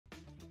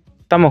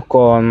Estamos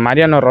con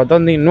Mariano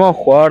Rotondi, nuevo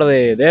jugador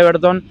de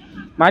Everton.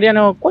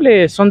 Mariano,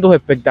 ¿cuáles son tus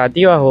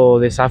expectativas o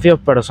desafíos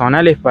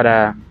personales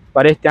para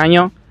este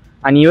año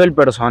a nivel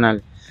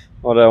personal?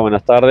 Hola,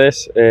 buenas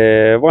tardes.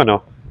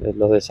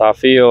 Los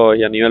desafíos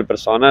y a nivel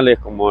personal es,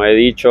 como he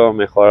dicho,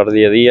 mejorar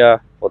día a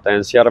día,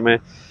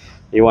 potenciarme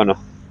y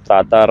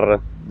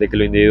tratar de que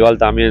lo individual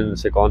también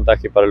se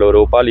contagie para lo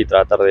grupal y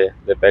tratar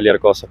de pelear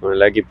cosas con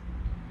el equipo.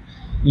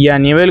 Y a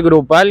nivel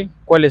grupal,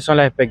 ¿cuáles son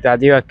las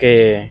expectativas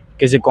que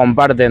se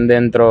comparten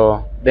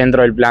dentro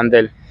del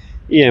plantel?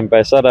 Y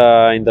empezar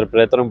a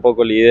interpretar un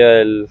poco la idea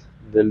del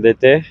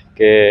DT,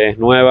 que es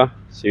nueva,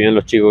 si bien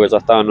los chicos que ya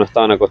estaban no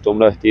estaban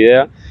acostumbrados a esta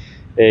idea.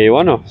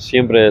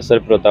 Siempre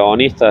ser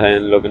protagonistas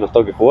en lo que nos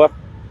toque jugar.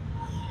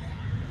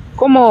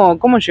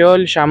 ¿Cómo llegó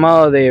el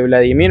llamado de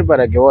Vladimir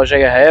para que vos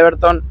llegues a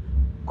Everton?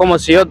 ¿Cómo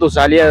siguió tu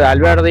salida de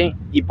Alberdi?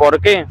 ¿Y por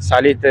qué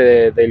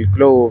saliste del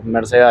club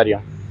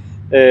mercedario?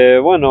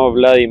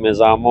 Vladi me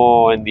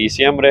llamó en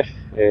diciembre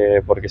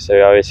porque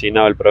se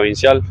avecinaba el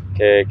provincial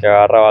que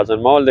agarraba allá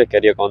en Molde,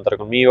 quería contar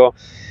conmigo.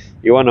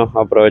 Y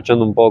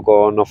aprovechando un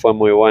poco, no fue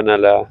muy buena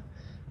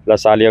la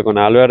salida con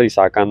Alberdi,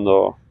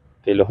 sacando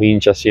que los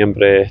hinchas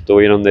siempre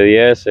estuvieron de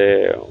 10,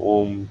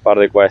 un par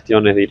de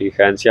cuestiones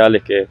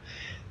dirigenciales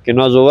que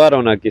no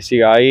ayudaron a que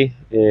siga ahí.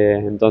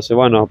 Entonces,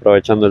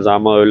 aprovechando el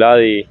llamado de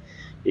Vladi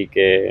y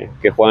que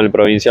juega en el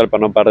provincial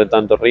para no perder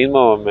tanto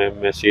ritmo,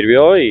 me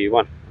sirvió y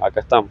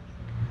acá estamos.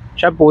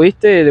 ¿Ya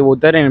pudiste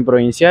debutar en el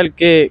provincial?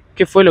 ¿Qué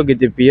fue lo que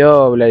te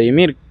pidió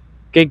Vladimir?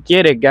 ¿Qué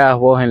quiere que hagas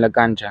vos en la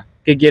cancha?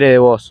 ¿Qué quiere de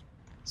vos?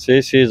 Sí,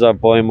 ya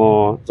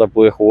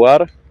pude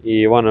jugar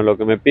y lo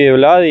que me pide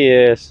Vladi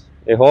es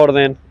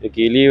orden,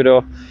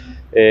 equilibrio,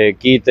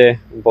 quite,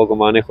 un poco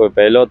manejo de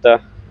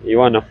pelota y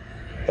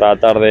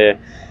tratar de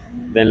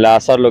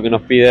enlazar lo que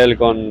nos pide él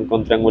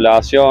con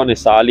triangulaciones,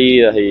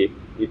 salidas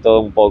y todo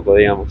un poco,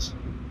 digamos.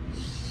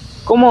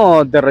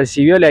 ¿Cómo te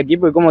recibió el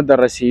equipo y cómo te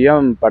recibió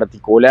en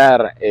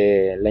particular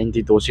la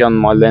institución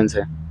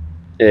moldense?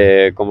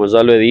 Como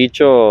ya lo he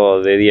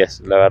dicho, de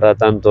 10. La verdad,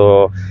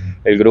 tanto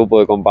el grupo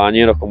de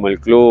compañeros como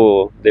el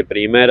club de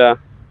primera,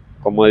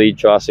 como he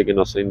dicho, hace que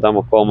nos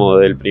sintamos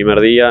cómodos del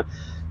primer día.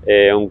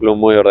 Un club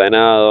muy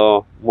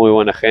ordenado, muy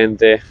buena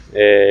gente,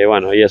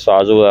 y eso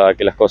ayuda a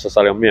que las cosas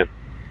salgan bien.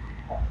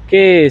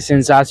 ¿Qué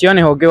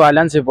sensaciones o qué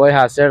balance podés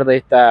hacer de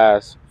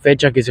estas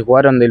fechas que se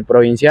jugaron del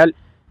provincial?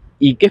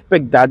 ¿Y qué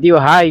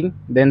expectativas hay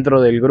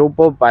dentro del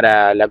grupo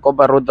para la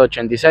Copa Ruta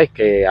 86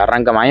 que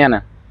arranca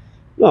mañana?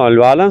 No, el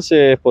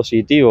balance es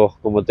positivo,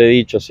 como te he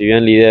dicho, si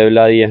bien la idea de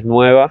Vladi es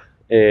nueva,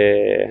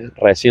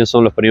 recién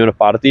son los primeros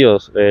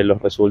partidos,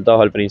 los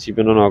resultados al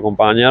principio no nos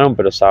acompañaron,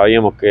 pero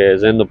sabíamos que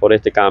yendo por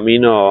este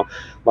camino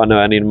van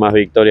a venir más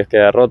victorias que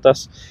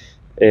derrotas.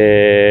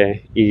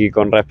 Y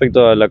con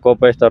respecto a la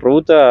Copa de esta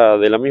ruta,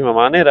 de la misma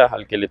manera,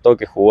 al que le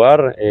toque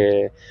jugar,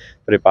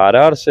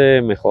 prepararse,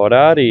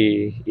 mejorar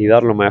y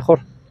dar lo mejor.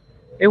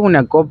 Es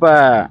una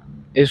copa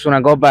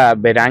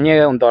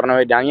veraniega, un torneo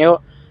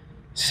veraniego.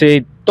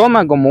 ¿Se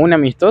toma como un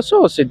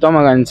amistoso o se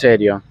toma en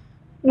serio?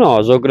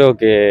 No, yo creo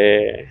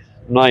que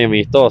no hay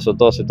amistoso,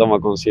 todo se toma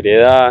con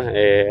seriedad.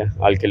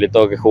 Al que le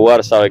toque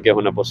jugar sabe que es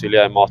una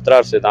posibilidad de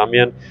mostrarse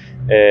también.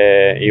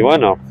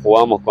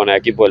 Jugamos con el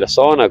equipo de la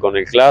zona, con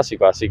el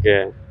clásico, así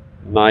que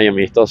no hay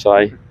amistoso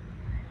ahí.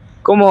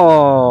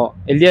 ¿Cómo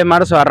el 10 de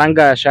marzo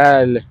arranca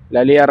ya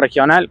la liga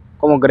regional?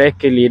 ¿Cómo crees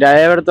que le irá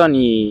a Everton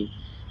y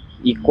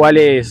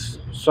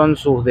cuáles son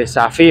sus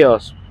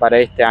desafíos para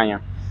este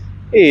año?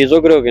 Y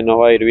yo creo que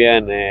nos va a ir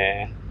bien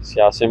si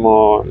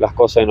hacemos las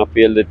cosas que nos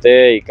pide el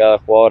DT y cada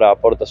jugador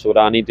aporta su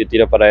granito y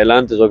tira para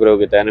adelante. Yo creo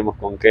que tenemos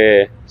con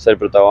qué ser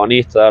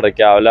protagonistas, dar de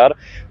qué hablar,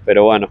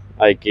 pero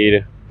hay que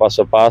ir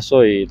paso a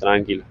paso y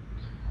tranquilo.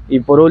 Y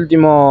por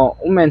último,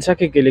 un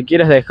mensaje que le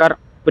quieras dejar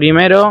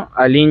primero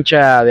al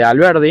hincha de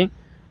Alberdi,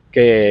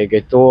 que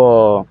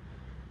estuvo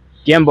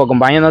tiempo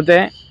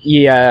acompañándote,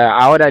 y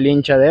ahora al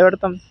hincha de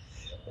Everton.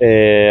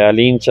 Al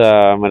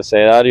hincha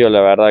mercedario,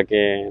 la verdad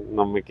que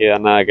no me queda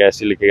nada que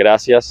decirle que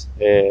gracias.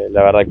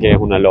 La verdad que es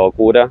una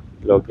locura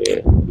lo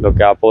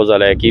que apoya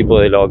al equipo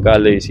de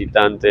local, de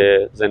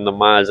visitante, yendo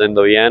mal,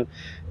 yendo bien.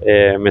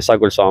 Me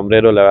saco el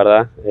sombrero, la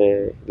verdad.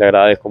 Le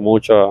agradezco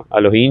mucho a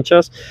los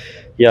hinchas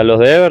y a los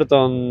de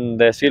Everton,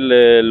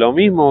 decirle lo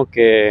mismo,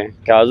 que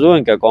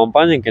ayuden, que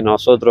acompañen, que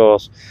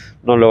nosotros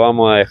no lo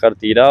vamos a dejar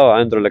tirado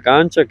adentro de la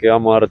cancha, que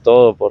vamos a dar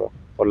todo por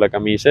la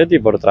camiseta y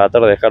por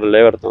tratar de dejar el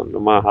Everton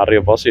lo más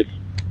arriba posible.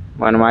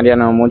 Bueno,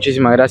 Mariano,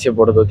 muchísimas gracias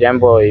por tu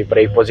tiempo y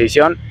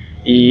predisposición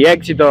y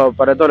éxito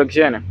para todo lo que se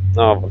viene.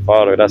 No, por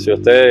favor, gracias a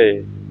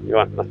usted y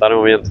nos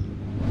estaremos viendo.